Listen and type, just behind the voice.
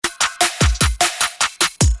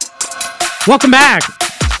Welcome back.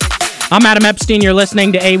 I'm Adam Epstein. You're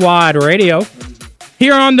listening to AWadd Radio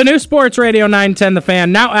here on the new Sports Radio 910 The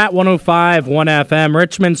Fan, now at 105.1 FM,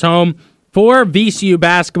 Richmond's home for VCU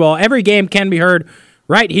Basketball. Every game can be heard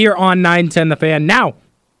right here on 910 The Fan, now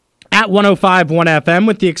at 105.1 FM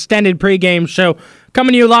with the extended pregame show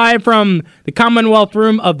coming to you live from the Commonwealth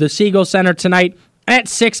Room of the Siegel Center tonight at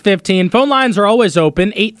 6:15. Phone lines are always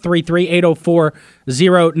open, 833-804-0910,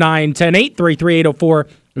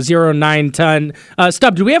 833-804-0910.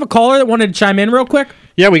 Stub, do we have a caller that wanted to chime in real quick?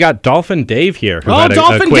 Yeah, we got Dolphin Dave here who had a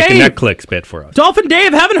quick Netflix bit for us. Dolphin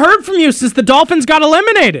Dave, haven't heard from you since the Dolphins got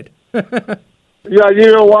eliminated. Yeah,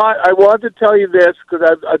 you know what? I wanted to tell you this because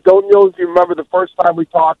I don't know if you remember the first time we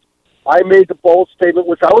talked. I made the bold statement,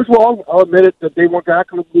 which I was wrong. I'll admit it, that they were not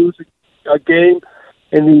going to lose a game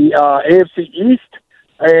in the AFC East.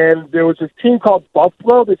 And there was this team called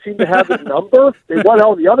Buffalo. They seemed to have a number. They won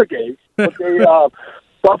all the other games, but they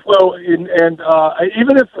Buffalo and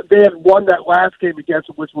even if they had won that last game against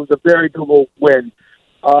them, which was a very good win,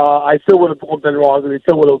 I still would have been wrong. They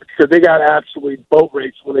still would have, because they got absolutely boat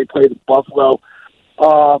raced when they played Buffalo.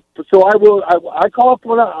 So I will. I call up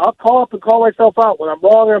I'll call up and call myself out when I'm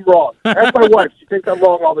wrong. I'm wrong. That's my wife. She thinks I'm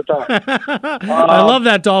wrong all the time. I love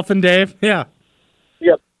that, Dolphin Dave. Yeah.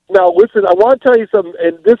 Yep. Now listen, I want to tell you something,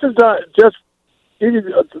 and this is not just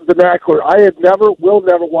the vernacular. I will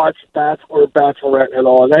never watch Bachelor or Bachelorette at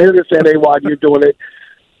all, and I understand, AWadd, you're doing it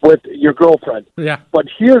with your girlfriend. Yeah. But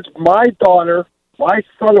here's my daughter, my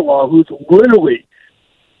son-in-law, who's literally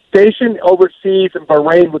stationed overseas in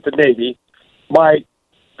Bahrain with the Navy. My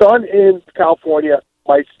son in California,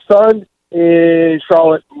 my son in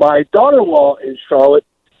Charlotte, my daughter-in-law in Charlotte,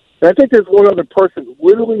 and I think there's one other person who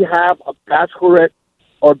literally have a Bachelorette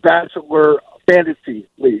or Bachelor fantasy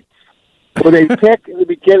league where they pick in the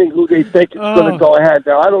beginning who they think is going to go ahead.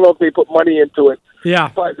 Now, I don't know if they put money into it.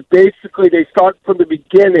 Yeah. But basically, they start from the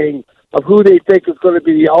beginning of who they think is going to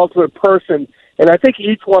be the ultimate person. And I think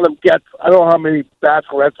each one of them gets, I don't know how many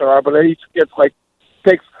bachelorettes there are, but each gets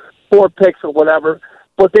takes 4 picks or whatever.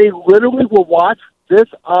 But they literally will watch this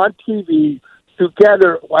on TV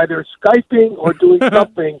together while they're Skyping or doing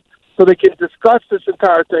something so they can discuss this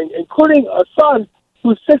entire thing, including a son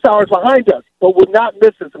who's 6 hours behind us, but would not miss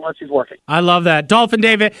this unless he's working. I love that. Dolphin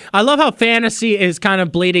David, I love how fantasy is kind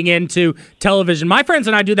of bleeding into television. My friends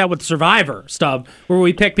and I do that with Survivor, Stub, where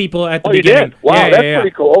we pick people at the beginning. You did? Wow, that's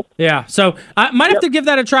pretty cool. Yeah, so I might have to give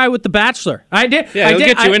that a try with The Bachelor. I did. Yeah, it'll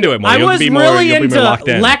get you into it more. I was really into locked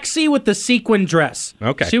in. Lexi with the sequin dress.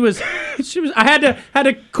 Okay. She was. I had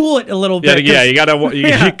to cool it a little bit. Yeah, you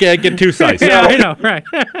can't get too spicy. Yeah, I know, right.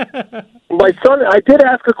 My son, I did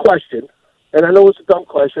ask a question. And I know it's a dumb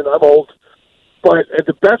question. I'm old. But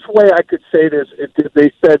the best way I could say this,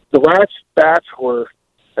 they said the last Bachelor,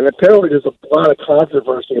 and apparently there's a lot of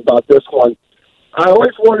controversy about this one. I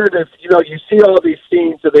always wondered if, you see all these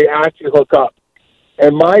scenes that they actually hook up.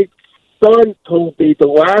 And my son told me the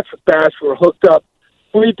last Bachelor hooked up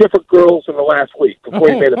 3 different girls in the last week before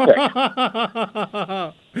he made a pick.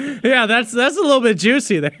 Yeah, that's a little bit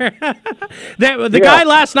juicy there. The guy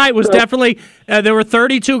last night was definitely, there were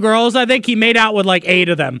 32 girls. I think he made out with like 8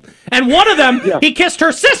 of them. And one of them, he kissed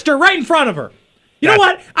her sister right in front of her. You know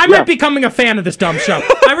what? I might be becoming a fan of this dumb show.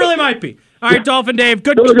 I really might be. All right, Dolphin Dave.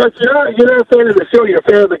 Good. You're not a fan of the show. You're a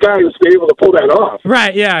fan of the guy who's been able to pull that off.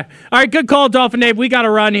 Right, yeah. All right, good call, Dolphin Dave. We got to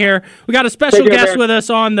run here. We got a special guest with us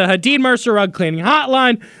on the Hadid Mercer Rug Cleaning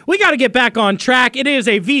Hotline. We got to get back on track. It is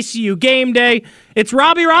a VCU game day. It's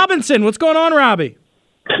Robby Robinson. What's going on, Robby?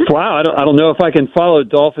 Wow, I don't know if I can follow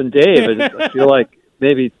Dolphin Dave. I feel like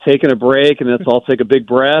maybe taking a break and let's all take a big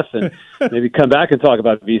breath and maybe come back and talk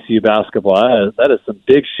about VCU basketball. That is some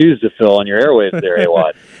big shoes to fill on your airwaves there,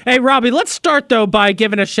 AWadd. Hey, Robby, let's start, though, by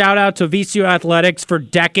giving a shout-out to VCU Athletics for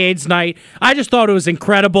Decades Night. I just thought it was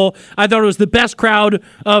incredible. I thought it was the best crowd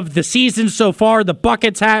of the season so far. The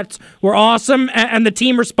buckets hats were awesome, and the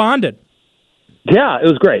team responded. Yeah, it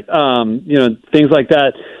was great. Things like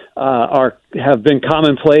that have been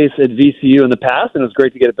commonplace at VCU in the past, and it was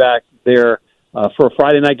great to get it back there for a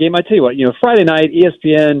Friday night game. I tell you what, Friday night,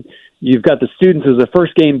 ESPN, you've got the students as their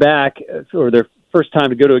first game back, or their first time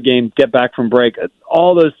to go to a game, get back from break.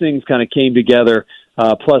 All those things kind of came together.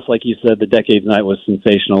 Plus, like you said, the Decades Night was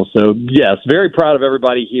sensational. So, yes, very proud of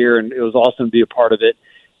everybody here, and it was awesome to be a part of it.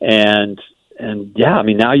 And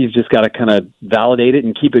now you've just got to kind of validate it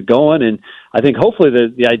and keep it going. And I think hopefully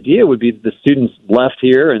the idea would be that the students left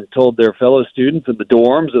here and told their fellow students in the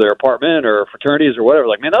dorms or their apartment or fraternities or whatever,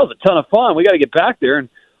 like, man, that was a ton of fun. We got to get back there, and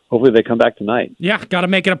hopefully they come back tonight. Yeah, got to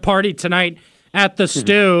make it a party tonight at the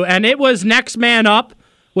Stew. And it was next man up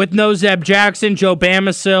with no Zeb Jackson, Joe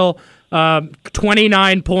Bamisil,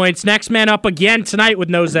 29 points. Next man up again tonight with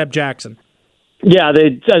no Zeb Jackson. Yeah, I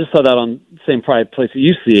just saw that on the same place that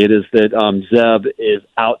you see it, is that Zeb is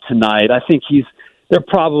out tonight. I think they're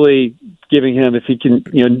probably giving him, if he can,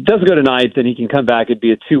 doesn't go tonight, then he can come back. It'd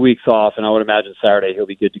be a 2 weeks off, and I would imagine Saturday he'll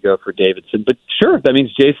be good to go for Davidson. But sure, that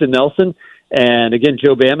means Jason Nelson, and again,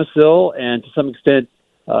 Joe Bamisil, and to some extent,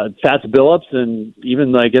 Fats Billups, and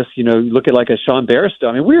even, I guess, look at like a Sean Barstow.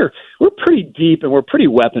 I mean, we're pretty deep and we're pretty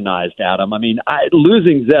weaponized, Adam. I mean,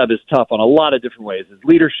 losing Zeb is tough on a lot of different ways. His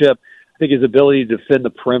leadership, I think his ability to defend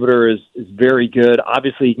the perimeter is very good.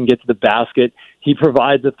 Obviously, he can get to the basket. He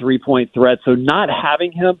provides a three-point threat. So not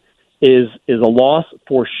having him is a loss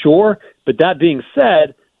for sure. But that being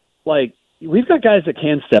said, we've got guys that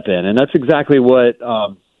can step in, and that's exactly what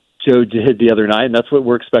Joe did the other night, and that's what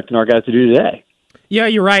we're expecting our guys to do today. Yeah,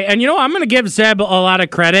 you're right. And, I'm going to give Zeb a lot of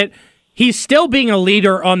credit. He's still being a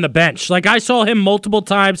leader on the bench. I saw him multiple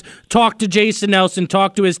times talk to Jason Nelson,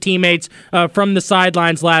 talk to his teammates from the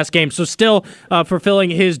sidelines last game. So still fulfilling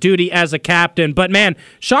his duty as a captain. But, man,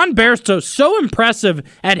 Sean Bairstow, so impressive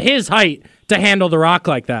at his height to handle the rock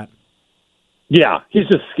like that. Yeah, he's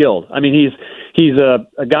just skilled. I mean, he's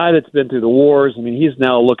a guy that's been through the wars. I mean, he's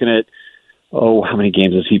now looking at, how many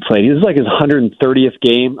games has he played? This is like his 130th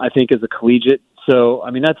game, I think, as a collegiate. So, I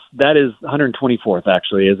mean, that is 124th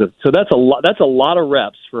actually. So that's a lot of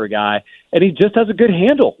reps for a guy, and he just has a good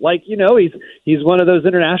handle. He's one of those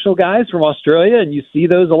international guys from Australia, and you see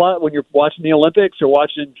those a lot when you're watching the Olympics or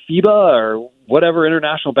watching FIBA or whatever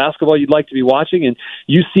international basketball you'd like to be watching, and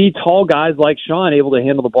you see tall guys like Sean able to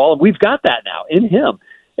handle the ball, and we've got that now in him.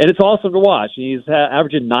 And it's awesome to watch. He's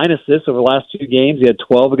averaging 9 assists over the last 2 games. He had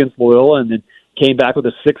 12 against Loyola, and then came back with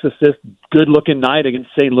a 6-assist, good-looking night against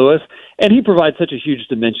St. Louis, and he provides such a huge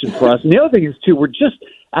dimension for us. And the other thing is, too, we're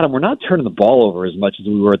not turning the ball over as much as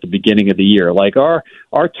we were at the beginning of the year.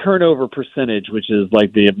 Our turnover percentage, which is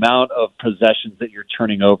the amount of possessions that you're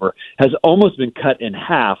turning over, has almost been cut in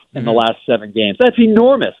half in the last 7 games. That's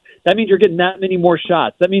enormous. That means you're getting that many more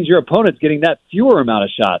shots. That means your opponent's getting that fewer amount of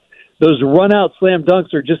shots. Those run-out slam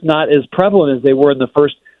dunks are just not as prevalent as they were in the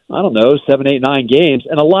first 7, 8, 9 games.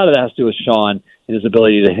 And a lot of that has to do with Sean and his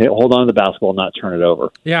ability to hold on to the basketball and not turn it over.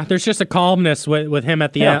 Yeah, there's just a calmness with him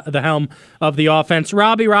at the helm of the offense.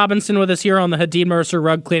 Robby Robinson with us here on the Hadid Mercer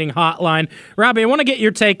Rug Cleaning Hotline. Robby, I want to get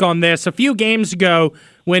your take on this. A few games ago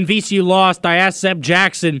when VCU lost, I asked Zeb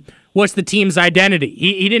Jackson, what's the team's identity?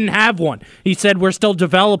 He didn't have one. He said, we're still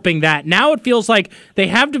developing that. Now it feels like they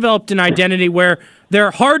have developed an identity where they're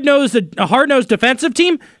a hard-nosed defensive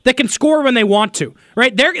team that can score when they want to,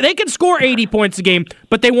 right? They can score 80 points a game,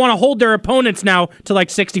 but they want to hold their opponents now to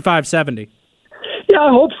 65, 70. Yeah,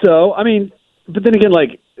 I hope so. I mean, but then again,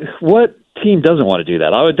 what team doesn't want to do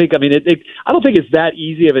that? I would think, I don't think it's that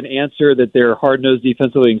easy of an answer that they're hard-nosed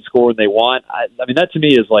defensively and score when they want. I mean, that to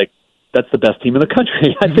me is that's the best team in the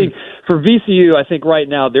country. I think for VCU, right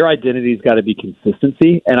now their identity's got to be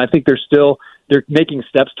consistency, and I think they're making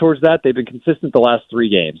steps towards that. They've been consistent the last 3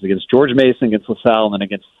 games against George Mason, against LaSalle, and then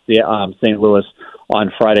against St. Louis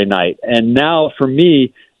on Friday night. And now, for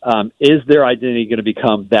me, is their identity going to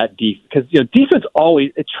become that deep? Because defense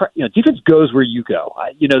always defense goes where you go.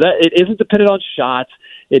 That it isn't dependent on shots.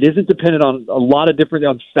 It isn't dependent on a lot of different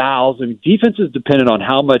fouls. I mean, defense is dependent on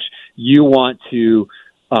how much you want to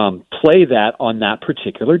play that on that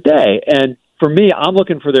particular day. And for me, I'm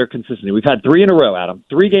looking for their consistency. We've had 3 in a row, Adam.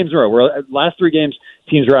 3 games in a row. Last 3 games,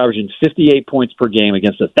 teams are averaging 58 points per game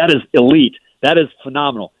against us. That is elite. That is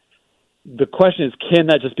phenomenal. The question is, can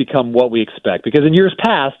that just become what we expect? Because in years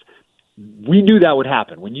past, we knew that would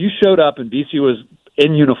happen. When you showed up and VCU was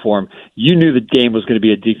in uniform, you knew the game was going to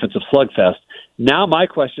be a defensive slugfest. Now my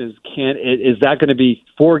question is that going to be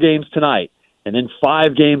 4 games tonight? And then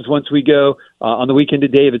 5 games once we go on the weekend to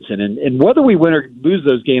Davidson. And whether we win or lose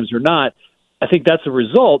those games or not, I think that's a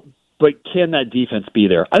result, but can that defense be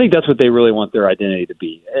there? I think that's what they really want their identity to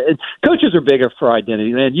be. And coaches are bigger for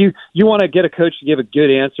identity. Man, you want to get a coach to give a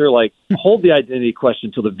good answer, hold the identity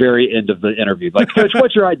question till the very end of the interview. Coach,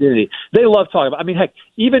 what's your identity? They love talking about heck,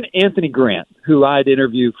 even Anthony Grant, who I had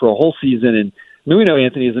interviewed for a whole season, and we know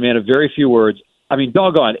Anthony is a man of very few words. I mean,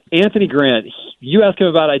 doggone, Anthony Grant, you ask him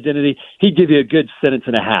about identity, he'd give you a good sentence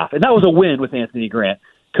and a half. And that was a win with Anthony Grant.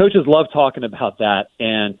 Coaches love talking about that,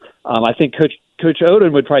 and I think Coach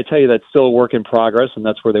Oden would probably tell you that's still a work in progress, and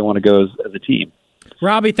that's where they want to go as a team.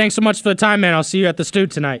 Robby, thanks so much for the time, man. I'll see you at the Stew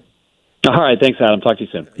tonight. All right, thanks, Adam. Talk to you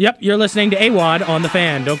soon. Yep, you're listening to AWadd on The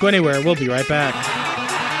Fan. Don't go anywhere. We'll be right back.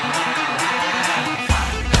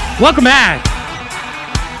 Welcome back.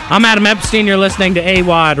 I'm Adam Epstein. You're listening to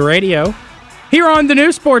AWadd Radio. Here on the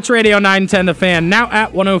new Sports Radio 910 The Fan, now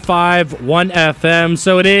at 105.1 FM.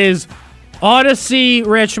 So it is Odyssey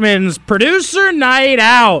Richmond's producer night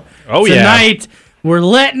out. Oh, Tonight, we're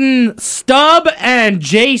letting Stub and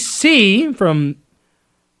JC from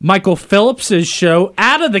Michael Phillips' show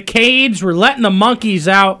out of the cage. We're letting the monkeys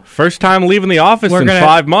out. First time leaving the office in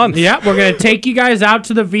 5 months. Yeah, we're going to take you guys out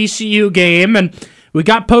to the VCU game, and we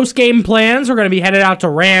got post-game plans. We're going to be headed out to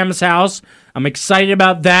Ram's house. I'm excited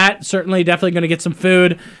about that. Certainly, definitely going to get some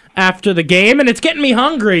food after the game, and it's getting me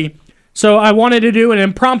hungry. So I wanted to do an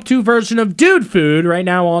impromptu version of Dude Food right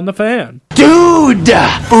now on the Fan. Dude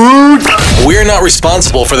Food. We're not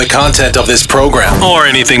responsible for the content of this program or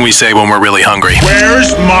anything we say when we're really hungry.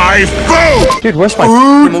 Where's my food? Dude, where's my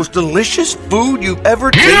food? The most delicious food you've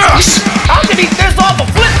ever tasted. Yes! I can eat this off a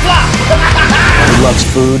flip-flop. He loves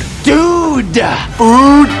food. Dude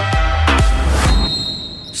Food.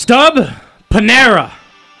 Stub, Panera,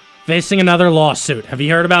 facing another lawsuit. Have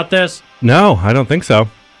you heard about this? No, I don't think so.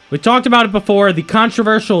 We talked about it before, the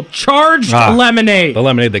controversial charged lemonade. The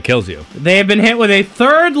lemonade that kills you. They have been hit with a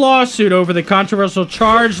third lawsuit over the controversial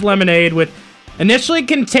charged lemonade, which initially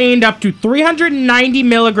contained up to 390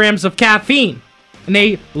 milligrams of caffeine in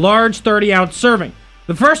a large 30-ounce serving.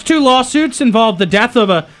 The first two lawsuits involved the death of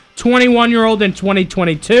a 21-year-old in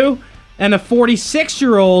 2022 and a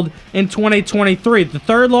 46-year-old in 2023. The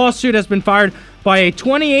third lawsuit has been filed by a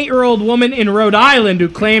 28-year-old woman in Rhode Island who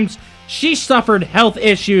claims she suffered health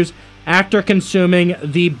issues after consuming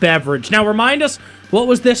the beverage. Now, remind us, what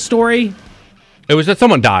was this story? It was that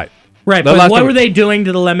someone died. Right, but what were they doing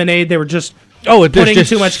to the lemonade? They were just putting just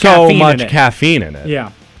too much caffeine in it. in it.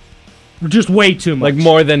 Yeah. Just way too much. Like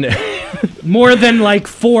more than... more than like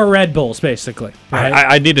 4 Red Bulls, basically. Right?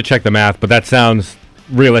 I need to check the math, but that sounds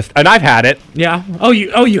realistic. And I've had it. Yeah. Oh,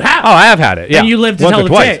 you have? Oh, I have had it. Yeah. And you lived to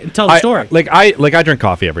tell the story. I drink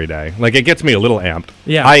coffee every day. Like, it gets me a little amped.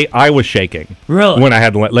 Yeah. I was shaking. Really? When I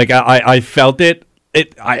had, I felt it.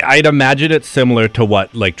 I'd imagine it's similar to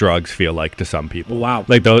what, like, drugs feel like to some people. Wow.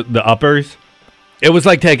 Like, the uppers. It was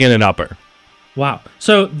like taking an upper. Wow.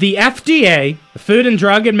 So, the FDA, the Food and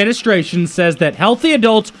Drug Administration, says that healthy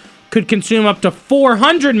adults could consume up to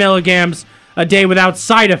 400 milligrams a day without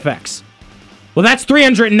side effects. Well, that's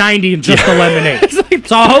 390 in just the lemonade.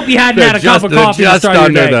 So I hope you hadn't had a cup of coffee to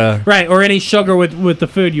start your day. Right, or any sugar with the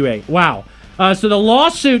food you ate. Wow. So the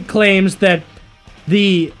lawsuit claims that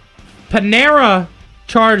the Panera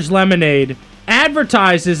charged lemonade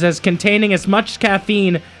advertises as containing as much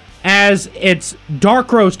caffeine as its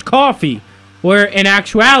dark roast coffee, where in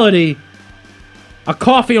actuality, a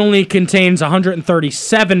coffee only contains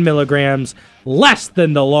 137 milligrams less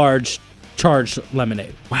than the large charged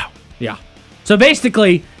lemonade. Wow. Yeah. So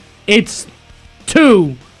basically, it's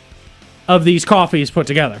 2 of these coffees put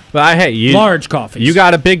together. But hey, large coffees. You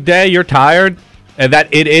got a big day, you're tired, and that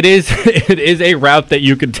it is a route that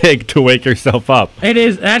you can take to wake yourself up. It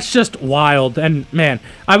is. That's just wild. And man,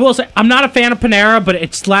 I will say I'm not a fan of Panera, but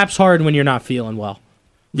it slaps hard when you're not feeling well.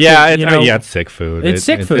 Yeah, it's sick food. It's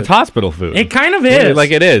sick food. It's hospital food. It kind of is.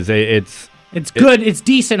 It is. It's good. It's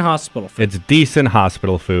decent hospital food. It's decent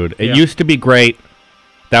hospital food. It used to be great.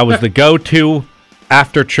 That was the go-to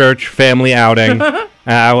after church family outing.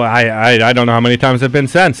 I don't know how many times I've been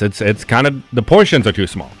since. It's kind of, the portions are too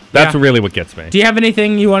small. That's really what gets me. Do you have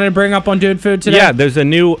anything you wanted to bring up on Dude Food today? Yeah, there's a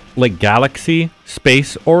new Galaxy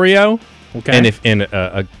Space Oreo. Okay. And if in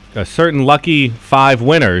a certain lucky 5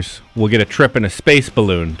 winners will get a trip in a space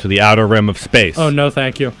balloon to the outer rim of space. Oh, no,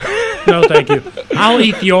 thank you. No, thank you. I'll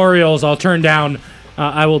eat the Oreos.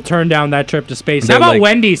 I will turn down that trip to space. How about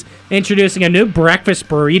Wendy's introducing a new breakfast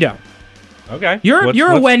burrito? Okay.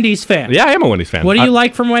 You're a Wendy's fan. Yeah, I am a Wendy's fan. What do you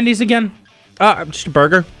like from Wendy's again? Just a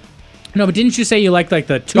burger. No, but didn't you say you like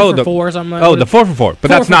the 2 for 4 or something like that? Oh, the 4 for 4. But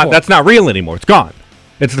that's not real anymore. It's gone.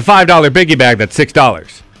 It's the $5 biggie bag that's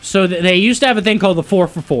 $6. So they used to have a thing called the 4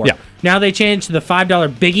 for 4. Yeah. Now they changed to the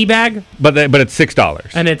 $5 biggie bag. But it's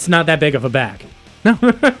 $6. And it's not that big of a bag. No,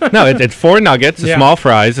 it's 4 nuggets, a small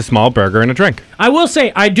fries, a small burger, and a drink. I will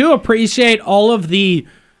say, I do appreciate all of the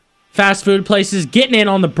fast food places getting in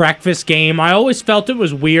on the breakfast game. I always felt it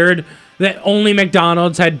was weird that only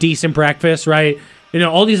McDonald's had decent breakfast, right?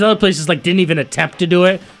 All these other places didn't even attempt to do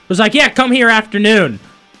it. It was like, yeah, come here afternoon,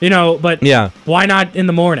 but why not in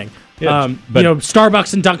the morning? Yeah,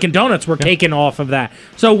 Starbucks and Dunkin' Donuts were taken off of that.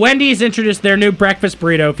 So Wendy's introduced their new breakfast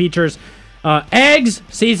burrito. Features eggs,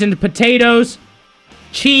 seasoned potatoes,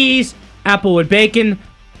 cheese, applewood bacon,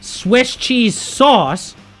 Swiss cheese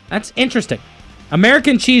sauce. That's interesting.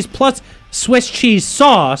 American cheese plus Swiss cheese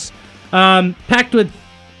sauce, packed with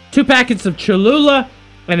 2 packets of Cholula,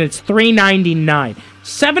 and it's $3.99.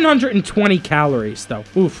 720 calories, though.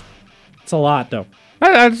 Oof, it's a lot, though.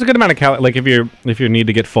 That's a good amount of calories. If you need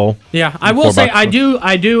to get full. Yeah, I will say I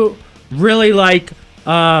do really like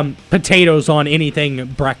potatoes on anything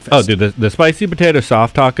breakfast. Oh, dude, the spicy potato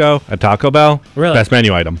soft taco at Taco Bell, Really? best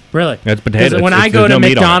menu item. Really? It's potatoes. When I go there's to no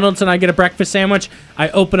meat on it. McDonald's and I get a breakfast sandwich, I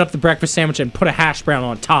open up the breakfast sandwich and put a hash brown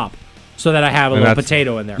on top so that I have a little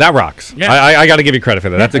potato in there. That rocks. Yeah. I got to give you credit for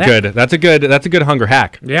that. That's a good hunger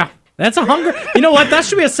hack. Yeah. That's a hunger. You know what? That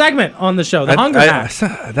should be a segment on the show. The hunger hack.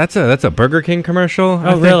 That's a Burger King commercial.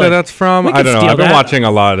 I think really? that's from. We I could don't know. steal I've been that. watching a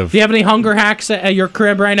lot of. Do you have any hunger hacks at your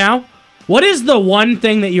crib right now? What is the one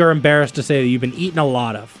thing that you're embarrassed to say that you've been eating a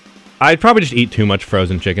lot of? I'd probably just eat too much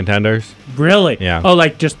frozen chicken tenders. Really? Yeah. Oh,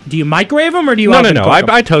 like just do you microwave them or do you? No. oven cook 'em?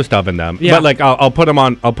 I toast oven them. Yeah. But like I'll put them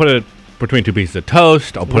on. I'll put it between two pieces of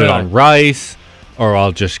toast. I'll put it on rice, or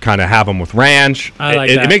I'll just kind of have them with ranch. I like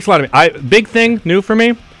that. It makes a lot of. Big thing new for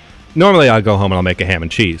me. Normally I'll go home and I'll make a ham and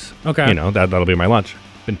cheese. Okay. You know that'll be my lunch.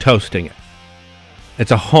 Been toasting it.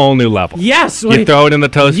 It's a whole new level. Yes. You throw it in the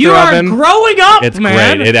toaster You are oven. growing up, It's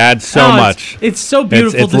man. great. It adds so much. It's so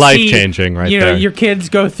beautiful It's to see. life-changing right You know, there. your kids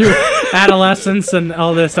go through adolescence and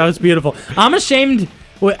all this. That was beautiful. I'm ashamed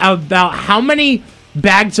about how many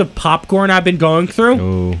bags of popcorn I've been going through.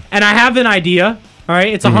 Ooh. And I have an idea. All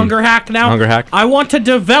right. It's a hunger hack now. Hunger hack. I want to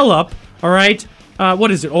develop, all right,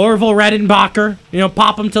 what is it? Orville Redenbacher. You know,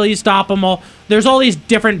 pop them till you stop them all. There's all these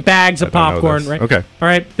different bags of don't know popcorn, this. right? Okay. All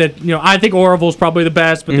right. That, you know, I think Orville's probably the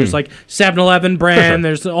best, but there's like 7-Eleven brand. Sure.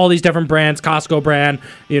 There's all these different brands, Costco brand.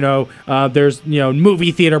 You know, there's, you know,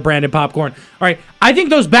 movie theater branded popcorn. All right. I think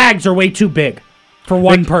those bags are way too big for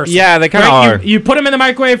one person. yeah, they kinda Right? are. You put them in the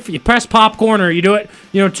microwave, you press popcorn, or you do it,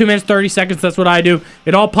 2 minutes, 30 seconds. That's what I do.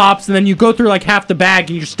 It all pops, and then you go through like half the bag,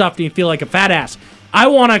 and you're stuffed, and you feel like a fat ass. I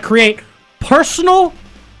want to create personal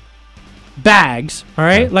bags, all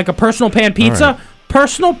right? Like a personal pan pizza, All right.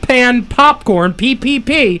 personal pan popcorn,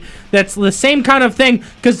 PPP, that's the same kind of thing,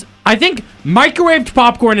 because I think microwaved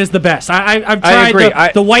popcorn is the best. I've tried agree.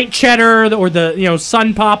 the white cheddar or the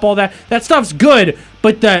Sun Pop, all that. That stuff's good,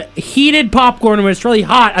 but the heated popcorn when it's really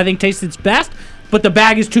hot, I think tastes its best, but the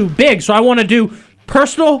bag is too big, so I want to do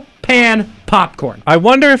personal pan popcorn. I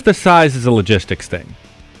wonder if the size is a logistics thing.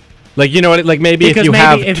 Like, you know what? Like maybe Because if you maybe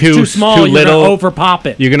have if it's too too small, too you're little, gonna overpop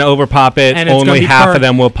it. You're gonna overpop it. And it's gonna Only be half burnt. of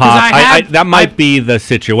them will 'Cause pop. That might I've- be the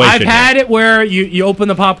situation. I've had it where you open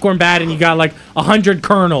the popcorn bag and you got like 100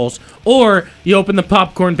 kernels, or you open the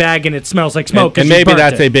popcorn bag and it smells like smoke. and 'cause you maybe burnt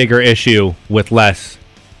that's it. a bigger issue with less.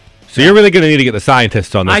 So you're really gonna need to get the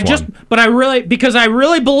scientists on this one. But I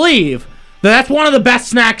really believe that's one of the best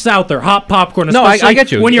snacks out there. Hot popcorn. No, I especially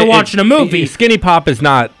get you. When you're watching a movie. Skinny pop is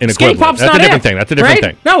not an Skinny equivalent. pop's That's not a different it, thing. That's a different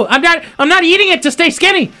right? thing. No, I'm not eating it to stay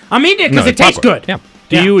skinny. I'm eating it because No, it tastes popcorn. good. Yeah.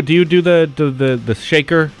 Yeah. Do you do the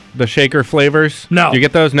shaker flavors? No. Do you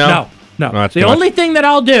get those? No. No. that's The too much. only thing that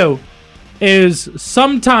I'll do is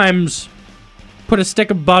sometimes put a stick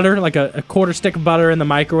of butter, like a quarter stick of butter in the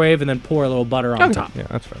microwave, and then pour a little butter on top. Yeah,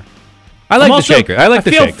 that's fair. I like the shaker. I like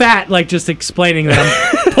the feel shaker. fat, like just explaining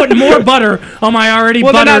that I'm putting more butter on my already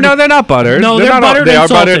Well, buttered. they're not buttered. No, they're not buttered They and are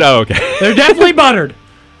salted. buttered. Oh, okay. They're definitely buttered.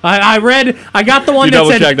 I got the one You that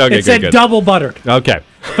said, double-checked? Okay, it said good. double buttered. Okay.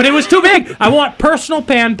 But it was too big. I want personal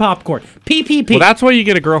pan popcorn. PPP. Well, that's what you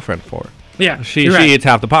get a girlfriend for. Yeah, She you're right. eats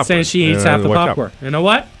half the popcorn. Saying she eats half the Works out. popcorn. You know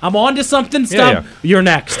what? I'm on to something, Stub. Yeah, yeah. You're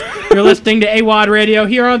next. You're listening to AWadd Radio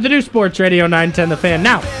here on the new Sports Radio 910 The Fan,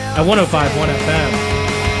 now at 105.1 FM.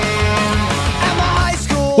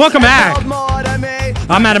 Welcome back.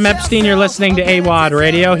 I'm Adam Epstein. You're listening to AWadd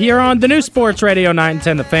Radio here on the new Sports Radio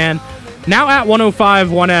 910 The Fan, now at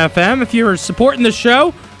 105.1 FM. If you're supporting the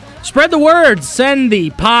show, spread the word. Send the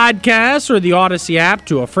podcast or the Odyssey app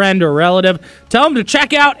to a friend or relative. Tell them to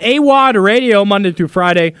check out AWadd Radio Monday through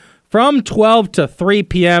Friday from 12 to 3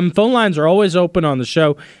 p.m. Phone lines are always open on the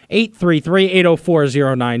show,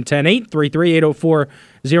 833-804-0910,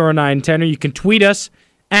 833-804-0910, or you can tweet us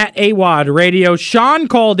at AWadd Radio. Sean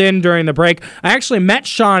called in during the break. I actually met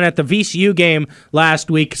Sean at the VCU game last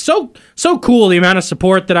week. So cool, the amount of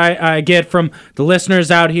support that I get from the listeners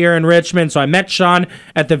out here in Richmond. So I met Sean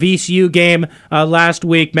at the VCU game last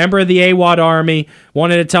week. Member of the AWadd Army.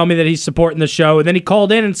 Wanted to tell me that he's supporting the show. And then he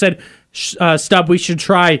called in and said, Stub, we should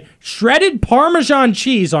try shredded Parmesan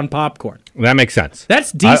cheese on popcorn. That makes sense.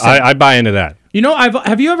 That's decent. I buy into that. You know,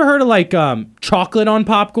 have you ever heard of like chocolate on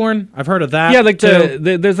popcorn? I've heard of that. Yeah, like too.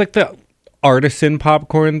 there's like the artisan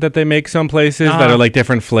popcorn that they make some places that are like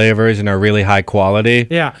different flavors and are really high quality.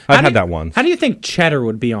 Yeah. I've had that once. How do you think cheddar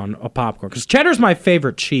would be on a popcorn? Because cheddar's my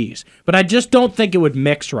favorite cheese, but I just don't think it would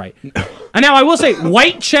mix right. And now I will say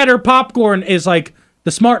white cheddar popcorn is like The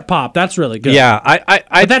Smart Pop, that's really good. Yeah,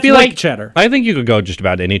 I that's feel white like cheddar. I think you could go just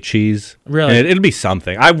about any cheese. Really? And it'll be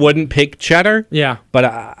something. I wouldn't pick cheddar. Yeah. But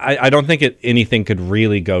I don't think anything could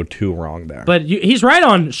really go too wrong there. But he's right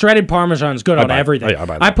on shredded Parmesan is good on everything. I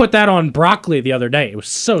buy that. I put that on broccoli the other day. It was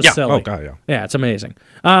so silly. Oh, God, yeah. Yeah, it's amazing.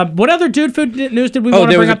 What other dude food news did we want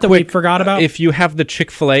to bring up that we forgot about? If you have the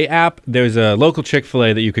Chick-fil-A app, there's a local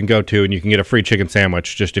Chick-fil-A that you can go to, and you can get a free chicken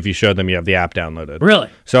sandwich just if you show them you have the app downloaded. Really?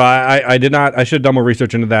 So I did not. I should have done more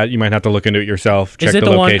research into that. You might have to look into it yourself. Check Is it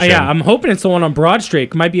the location. one? Yeah, I'm hoping it's the one on Broad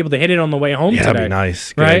Street. Might be able to hit it on the way home today. That'd be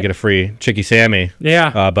nice. Right? Get a free Chicky Sammy.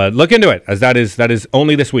 Yeah. But look into it, as that is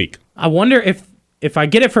only this week. I wonder if I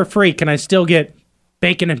get it for free, can I still get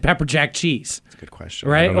bacon and pepper jack cheese? That's a good question.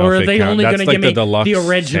 Right? Or are they only going to give me the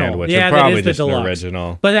original? Sandwich. Yeah, that is the just deluxe. The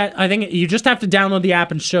original. But I think you just have to download the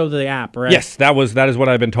app and show the app, right? Yes, that is what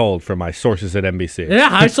I've been told from my sources at NBC. Yeah,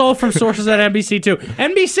 I saw from sources at NBC too.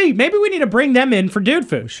 NBC, maybe we need to bring them in for dude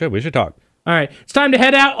food. We should talk. All right, it's time to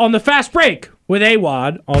head out on the fast break with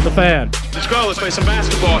AWadd on the Fan. Let's go. Let's play some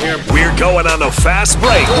basketball here. We're going on a fast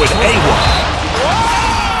break with AWadd.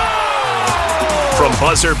 From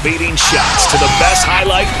buzzer-beating shots to the best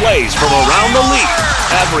highlight plays from around the league,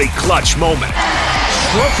 every clutch moment.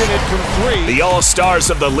 Stroking it from three. The all-stars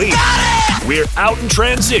of the league. We're out in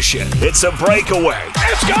transition. It's a breakaway.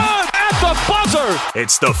 It's good at the buzzer.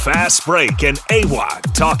 It's the fast break and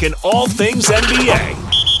AWadd talking all things NBA.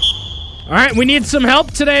 All right, we need some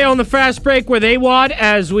help today on the fast break with AWadd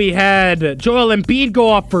as we had Joel Embiid go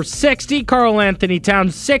off for 60, Karl Anthony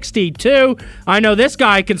Towns 62. I know this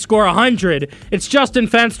guy can score 100. It's Justin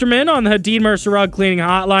Fensterman on the Hadid Mercer Rug Cleaning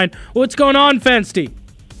Hotline. What's going on, Fensty?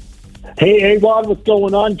 Hey, AWadd, what's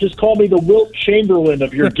going on? Just call me the Wilt Chamberlain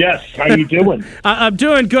of your guests. How you doing? I'm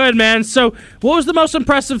doing good, man. So what was the most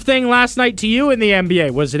impressive thing last night to you in the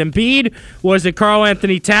NBA? Was it Embiid? Was it Karl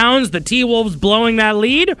Anthony Towns, the T-Wolves blowing that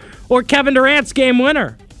lead? Or Kevin Durant's game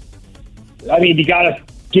winner? I mean, you got to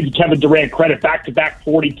give Kevin Durant credit. Back-to-back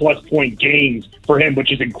 40-plus point games for him,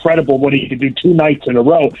 which is incredible what he could do 2 nights in a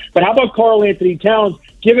row. But how about Karl Anthony Towns?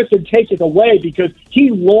 Give it and take it away because he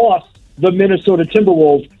lost the Minnesota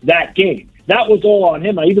Timberwolves that game. That was all on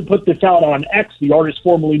him. I even put this out on X, the artist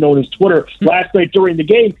formerly known as Twitter, last night during the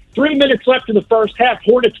game. 3 minutes left in the first half.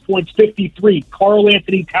 Hornets points 53. Karl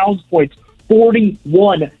Anthony Towns points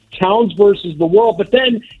 41. Towns versus the world. But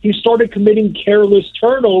then he started committing careless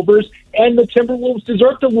turnovers, and the Timberwolves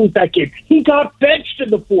deserved to lose that game. He got benched in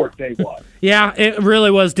the fourth, AWadd. Yeah, it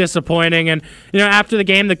really was disappointing. And, after the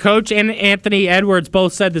game, the coach and Anthony Edwards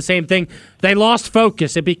both said the same thing. They lost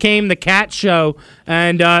focus. It became the cat show,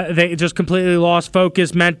 and they just completely lost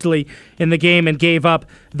focus mentally in the game and gave up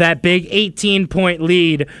that big 18-point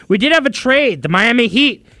lead. We did have a trade. The Miami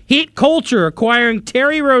Heat culture acquiring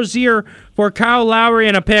Terry Rozier for Kyle Lowry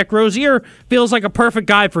and a pick. Rozier feels like a perfect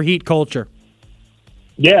guy for Heat culture.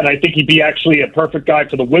 Yeah, and I think he'd be actually a perfect guy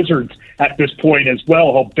for the Wizards at this point as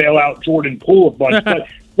well. He'll bail out Jordan Poole a bunch, but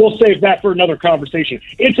we'll save that for another conversation.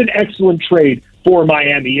 It's an excellent trade for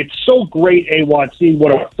Miami. It's so great, AWadd, seeing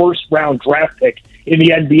what a first-round draft pick in the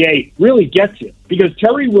NBA really gets you. Because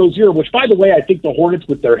Terry Rozier, which, by the way, I think the Hornets,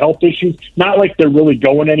 with their health issues, not like they're really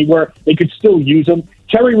going anywhere. They could still use him.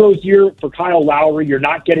 Terry Rozier for Kyle Lowry, you're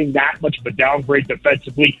not getting that much of a downgrade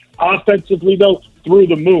defensively. Offensively, though, through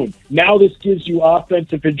the moon. Now this gives you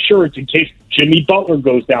offensive insurance in case Jimmy Butler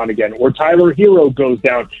goes down again or Tyler Hero goes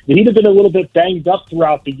down. He'd have been a little bit banged up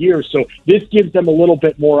throughout the year, so this gives them a little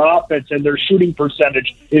bit more offense, and their shooting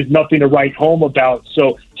percentage is nothing to write home about.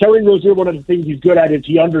 So Terry Rozier, one of the things he's good at is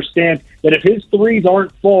he understands that if his threes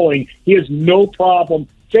aren't falling, he has no problem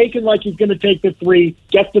faking like he's going to take the three,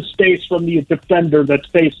 get the space from the defender that's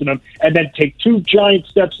facing him, and then take 2 giant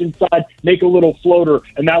steps inside, make a little floater,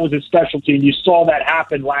 and that was his specialty. And you saw that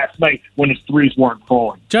happen last night when his threes weren't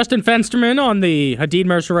falling. Justin Fensterman on the Hadid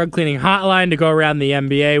Mercer Rug Cleaning Hotline to go around the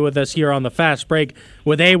NBA with us here on the Fast Break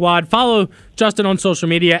with AWadd. Follow Justin on social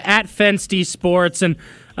media at Fensty Sports. And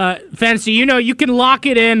Fensty, you can lock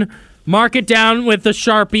it in, mark it down with the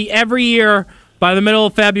Sharpie every year. By the middle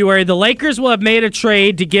of February, the Lakers will have made a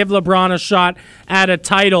trade to give LeBron a shot at a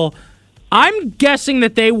title. I'm guessing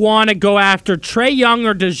that they want to go after Trae Young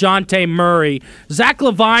or DeJounte Murray. Zach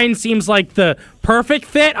LaVine seems like the perfect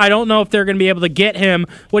fit. I don't know if they're going to be able to get him.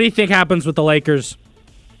 What do you think happens with the Lakers?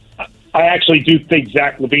 I actually do think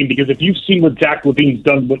Zach LaVine, because if you've seen what Zach LaVine's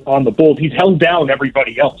done on the Bulls, he's held down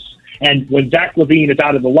everybody else. And when Zach LaVine is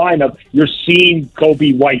out of the lineup, you're seeing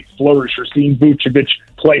Kobe White flourish. You're seeing Vucevic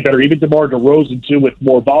play better, even DeMar DeRozan, too, with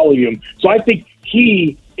more volume. So I think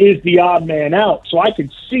he is the odd man out. So I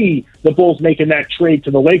could see the Bulls making that trade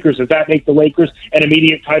to the Lakers. Does that make the Lakers an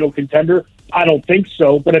immediate title contender? I don't think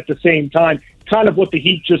so. But at the same time, kind of what the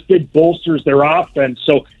Heat just did bolsters their offense.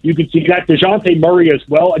 So you can see that. DeJounte Murray as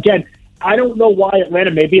well. Again, I don't know why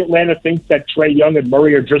maybe Atlanta thinks that Trae Young and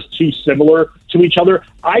Murray are just too similar to each other.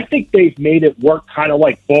 I think they've made it work kind of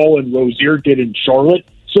like Ball and Rozier did in Charlotte.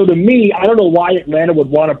 So to me, I don't know why Atlanta would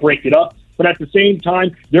want to break it up. But at the same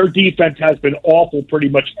time, their defense has been awful pretty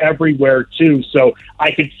much everywhere, too. So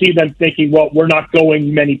I could see them thinking, well, we're not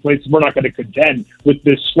going many places. We're not going to contend with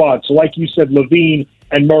this squad. So like you said, Levine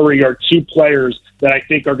and Murray are two players that I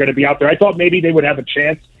think are going to be out there. I thought maybe they would have a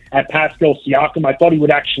chance at Pascal Siakam. I thought he would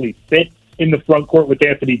actually fit in the front court with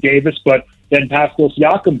Anthony Davis, but then Pascal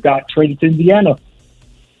Siakam got traded to Indiana.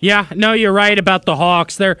 Yeah, no, you're right about the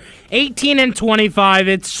Hawks. They're 18-25.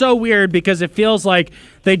 It's so weird because it feels like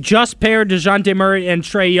they just paired DeJounte Murray and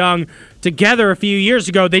Trae Young together a few years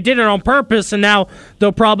ago. They did it on purpose, and now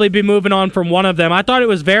they'll probably be moving on from one of them. I thought it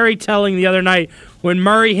was very telling the other night when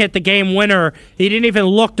Murray hit the game winner. He didn't even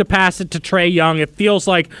look to pass it to Trae Young. It feels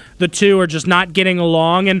like the two are just not getting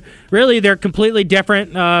along, and really they're completely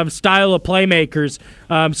different style of playmakers.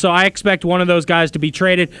 So I expect one of those guys to be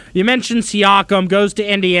traded. You mentioned Siakam goes to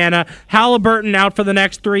Indiana. Halliburton out for the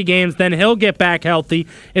next 3 games, then he'll get back healthy.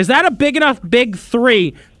 Is that a big enough big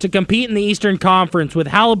three to compete in the Eastern Conference with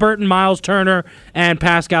Halliburton, Miles Turner, and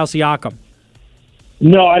Pascal Siakam?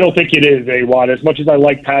 No, I don't think it is, AWadd. As much as I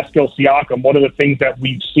like Pascal Siakam, one of the things that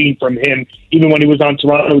we've seen from him, even when he was on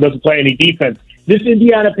Toronto, who doesn't play any defense, this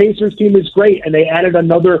Indiana Pacers team is great, and they added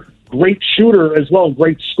another great shooter as well,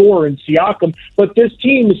 great scorer in Siakam. But this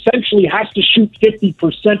team essentially has to shoot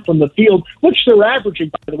 50% from the field, which they're averaging,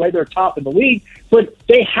 by the way. They're top in the league. But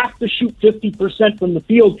they have to shoot 50% from the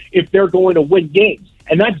field if they're going to win games.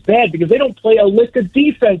 And that's bad because they don't play a lick of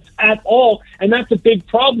defense at all, and that's a big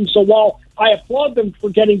problem. So while I applaud them for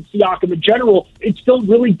getting Siakam in general, it still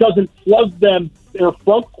really doesn't plug them, their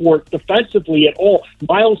front court, defensively at all.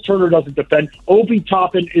 Miles Turner doesn't defend. Obi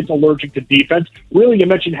Toppin is allergic to defense. Really, you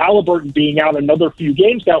mentioned Halliburton being out another few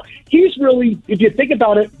games now. He's really, if you think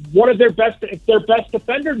about it, one of their best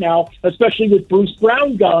defender now, especially with Bruce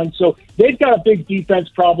Brown gone. So they've got a big defense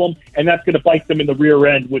problem, and that's going to bite them in the rear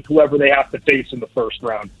end with whoever they have to face in the first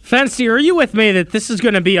round. Fensty, are you with me that this is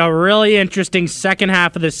going to be a really interesting second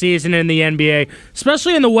half of the season in the NBA,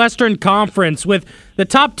 especially in the Western Conference, with the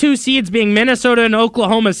top 2 seeds being Minnesota and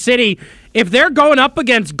Oklahoma City? If they're going up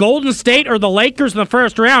against Golden State or the Lakers in the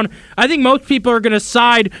first round, I think most people are going to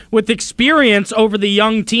side with experience over the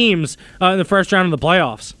young teams in the first round of the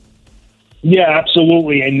playoffs. Yeah,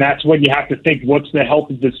 absolutely, and that's when you have to think, what's the health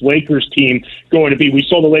of this Lakers team going to be? We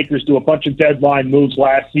saw the Lakers do a bunch of deadline moves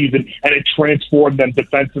last season, and it transformed them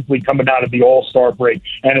defensively coming out of the All-Star break,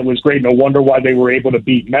 and it was great. No wonder why they were able to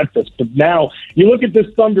beat Memphis. But now, you look at this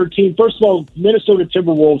Thunder team, first of all, Minnesota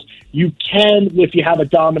Timberwolves, you can, if you have a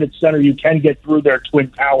dominant center, you can get through their twin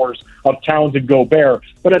towers of Towns and Gobert.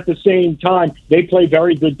 But at the same time, they play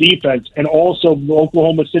very good defense, and also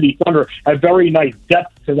Oklahoma City Thunder have very nice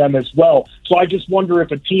depth to them as well. So I just wonder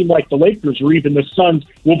if a team like the Lakers or even the Suns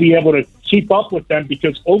will be able to keep up with them,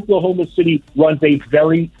 because Oklahoma City runs a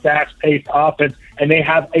very fast-paced offense, and they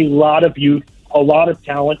have a lot of youth, a lot of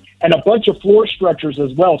talent, and a bunch of floor stretchers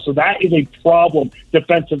as well. So that is a problem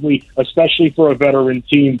defensively, especially for a veteran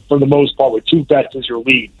team for the most part, with 2 vets as your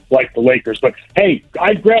lead, like the Lakers. But, hey,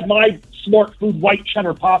 I'd grab my Smart Food white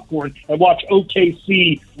cheddar popcorn and watch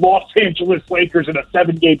OKC Los Angeles Lakers in a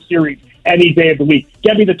 7-game series any day of the week.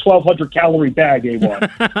 Get me the 1,200-calorie bag,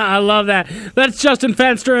 AWadd. I love that. That's Justin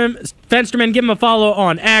Fensterman. Give him a follow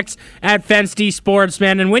on X at Fensty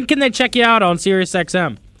Sportsman. And when can they check you out on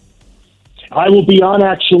SiriusXM? I will be on,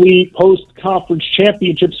 actually, post-conference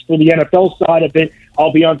championships for the NFL side of it.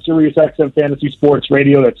 I'll be on SiriusXM Fantasy Sports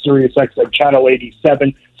Radio. That's SiriusXM Channel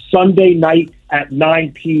 87, Sunday night at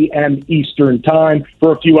 9 p.m. Eastern Time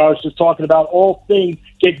for a few hours, just talking about all things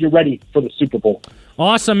getting you ready for the Super Bowl.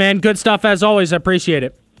 Awesome, man. Good stuff as always. I appreciate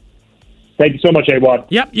it. Thank you so much, AWadd.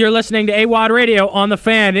 Yep, you're listening to AWadd Radio on The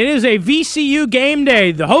Fan. It is a VCU game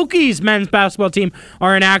day. The Hokies men's basketball team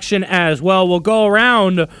are in action as well. We'll go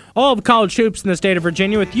around all of college hoops in the state of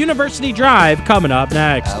Virginia with University Drive coming up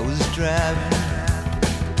next.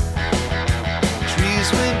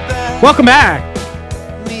 Welcome back.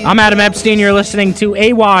 I'm Adam Epstein. You're listening to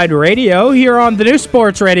AWadd Radio here on the new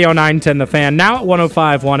Sports Radio 910 The Fan, now at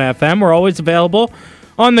 105.1 FM. We're always available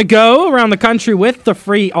on the go around the country with the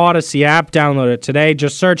free Odyssey app. Download it today.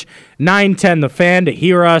 Just search 910 The Fan to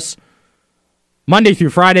hear us Monday through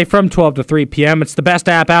Friday from 12 to 3 p.m. It's the best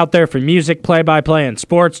app out there for music, play-by-play, and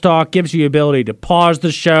sports talk. Gives you the ability to pause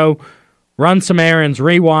the show, run some errands,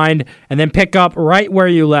 rewind, and then pick up right where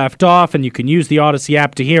you left off. And you can use the Odyssey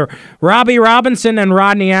app to hear Robby Robinson and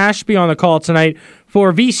Rodney Ashby on the call tonight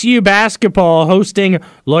for VCU Basketball hosting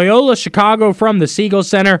Loyola Chicago from the Siegel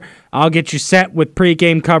Center. I'll get you set with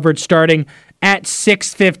pregame coverage starting at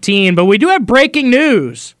 6:15. But we do have breaking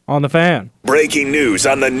news on The Fan. Breaking news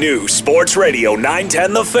on the new Sports Radio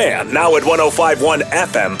 910 The Fan, now at 105.1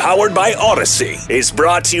 FM, powered by Odyssey, is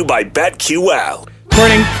brought to you by BetQL.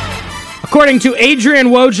 According to Adrian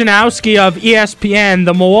Wojnarowski of ESPN,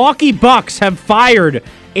 the Milwaukee Bucks have fired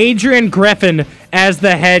Adrian Griffin as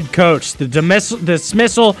the head coach. The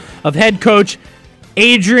dismissal of head coach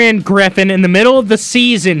Adrian Griffin in the middle of the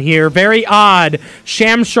season here. Very odd.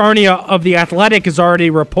 Sham Charania of The Athletic is already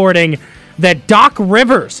reporting that Doc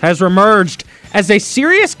Rivers has emerged as a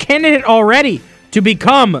serious candidate already to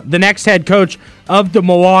become the next head coach of the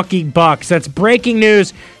Milwaukee Bucks. That's breaking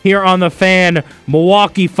news here on The Fan.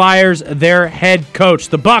 Milwaukee fires their head coach.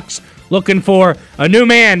 The Bucks looking for a new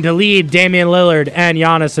man to lead Damian Lillard and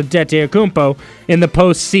Giannis Antetokounmpo in the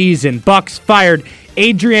postseason. Bucks fired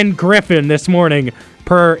Adrian Griffin this morning,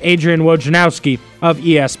 per Adrian Wojnarowski of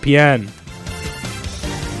ESPN.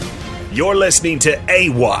 You're listening to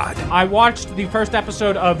AWadd. I watched the first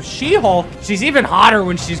episode of She-Hulk. She's even hotter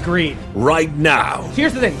when she's green. Right now.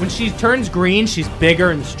 Here's the thing. When she turns green, she's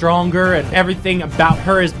bigger and stronger, and everything about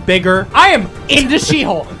her is bigger. I am into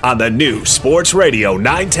She-Hulk. On the new Sports Radio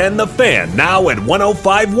 910 The Fan, now at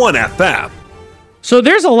 105.1 FM. So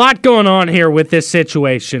there's a lot going on here with this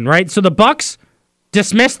situation, right? So the Bucks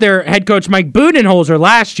dismissed their head coach Mike Budenholzer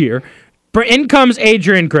last year. In comes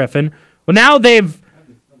Adrian Griffin. Well, now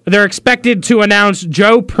they're expected to announce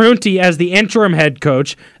Joe Prunty as the interim head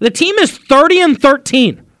coach. The team is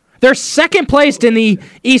 30-13. They're second placed in the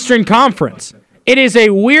Eastern Conference. It is a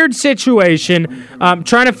weird situation.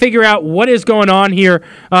 Trying to figure out what is going on here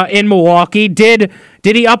in Milwaukee. Did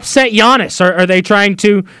he upset Giannis? Are they trying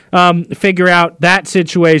to figure out that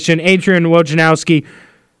situation? Adrian Wojnarowski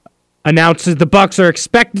announces the Bucks are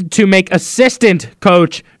expected to make assistant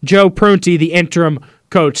coach Joe Prunty the interim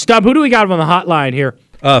coach. Stub, who do we got on the hotline here?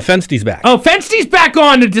 Fensty's back. Oh, Fensty's back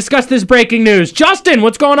on to discuss this breaking news. Justin,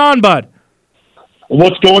 what's going on, bud?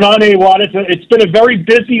 What's going on, AWadd? It's been a very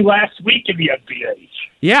busy last week in the NBA.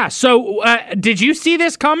 Yeah, so did you see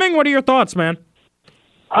this coming? What are your thoughts, man?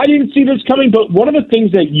 I didn't see this coming, but one of the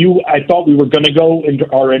things that I thought we were going to go into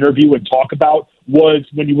our interview and talk about was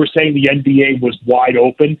when you were saying the NBA was wide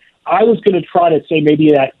open. I was going to try to say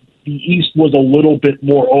maybe that the East was a little bit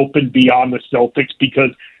more open beyond the Celtics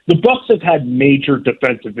because the Bucks have had major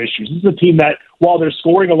defensive issues. This is a team that, while they're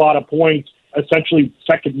scoring a lot of points, essentially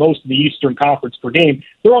second most in the Eastern Conference per game,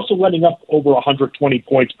 they're also letting up over 120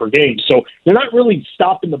 points per game. So they're not really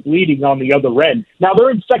stopping the bleeding on the other end. Now,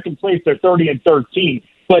 they're in second place. They're 30-13.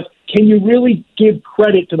 But can you really give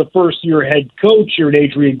credit to the first-year head coach here,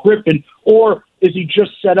 Adrian Griffin, or is he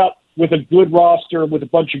just set up with a good roster, with a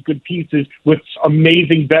bunch of good pieces, with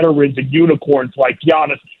amazing veterans and unicorns like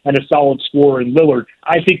Giannis and a solid scorer in Lillard?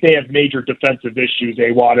 I think they have major defensive issues,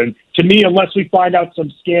 AWadd. And to me, unless we find out some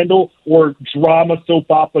scandal or drama, soap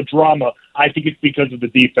opera drama, I think it's because of the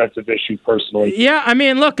defensive issue, personally. Yeah, I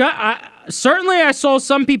mean, look, certainly I saw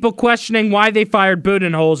some people questioning why they fired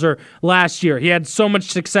Budenholzer last year. He had so much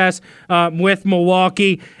success with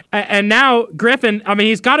Milwaukee. And now Griffin, I mean,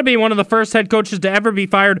 he's got to be one of the first head coaches to ever be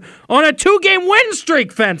fired on a 2-game win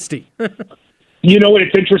streak, Fensty. You know what?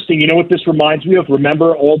 It's interesting. You know what this reminds me of?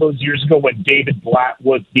 Remember all those years ago when David Blatt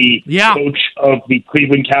was the coach of the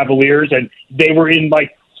Cleveland Cavaliers, and they were in,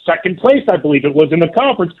 second place, I believe it was, in the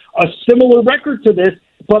conference, a similar record to this,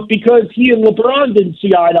 but because he and LeBron didn't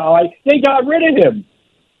see eye to eye, they got rid of him.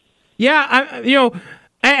 Yeah,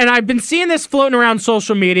 and I've been seeing this floating around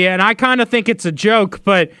social media, and I kind of think it's a joke,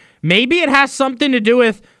 but maybe it has something to do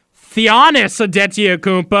with Giannis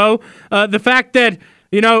Antetokounmpo. The fact that,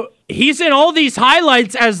 he's in all these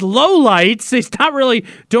highlights as lowlights. He's not really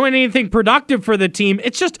doing anything productive for the team.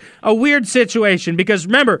 It's just a weird situation because,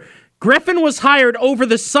 remember, Griffin was hired over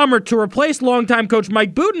the summer to replace longtime coach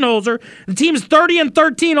Mike Budenholzer. The team's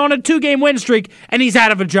 30-13 on a 2-game win streak, and he's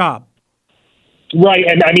out of a job. Right,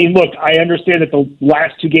 and I mean, look, I understand that the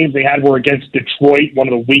last 2 games they had were against Detroit, one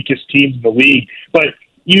of the weakest teams in the league, but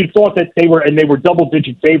you thought that they were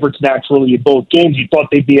double-digit favorites naturally in both games. You thought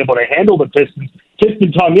they'd be able to handle the Pistons.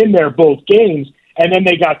 Pistons hung in there both games, and then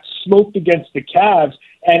they got smoked against the Cavs.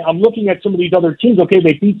 And I'm looking at some of these other teams. Okay,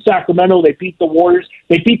 they beat Sacramento, they beat the Warriors,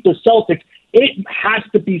 they beat the Celtics. It has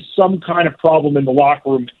to be some kind of problem in the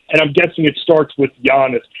locker room, and I'm guessing it starts with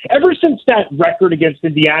Giannis. Ever since that record against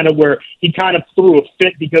Indiana where he kind of threw a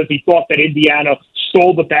fit because he thought that Indiana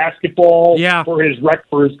stole the basketball for his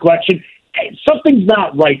collection, something's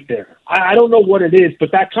not right there. I don't know what it is, but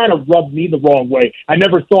that kind of rubbed me the wrong way. I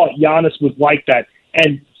never thought Giannis was like that.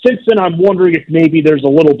 And since then, I'm wondering if maybe there's a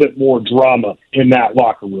little bit more drama in that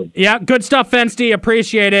locker room. Yeah, good stuff, Fensty.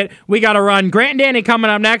 Appreciate it. We got to run. Grant and Danny coming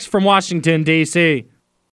up next from Washington, D.C.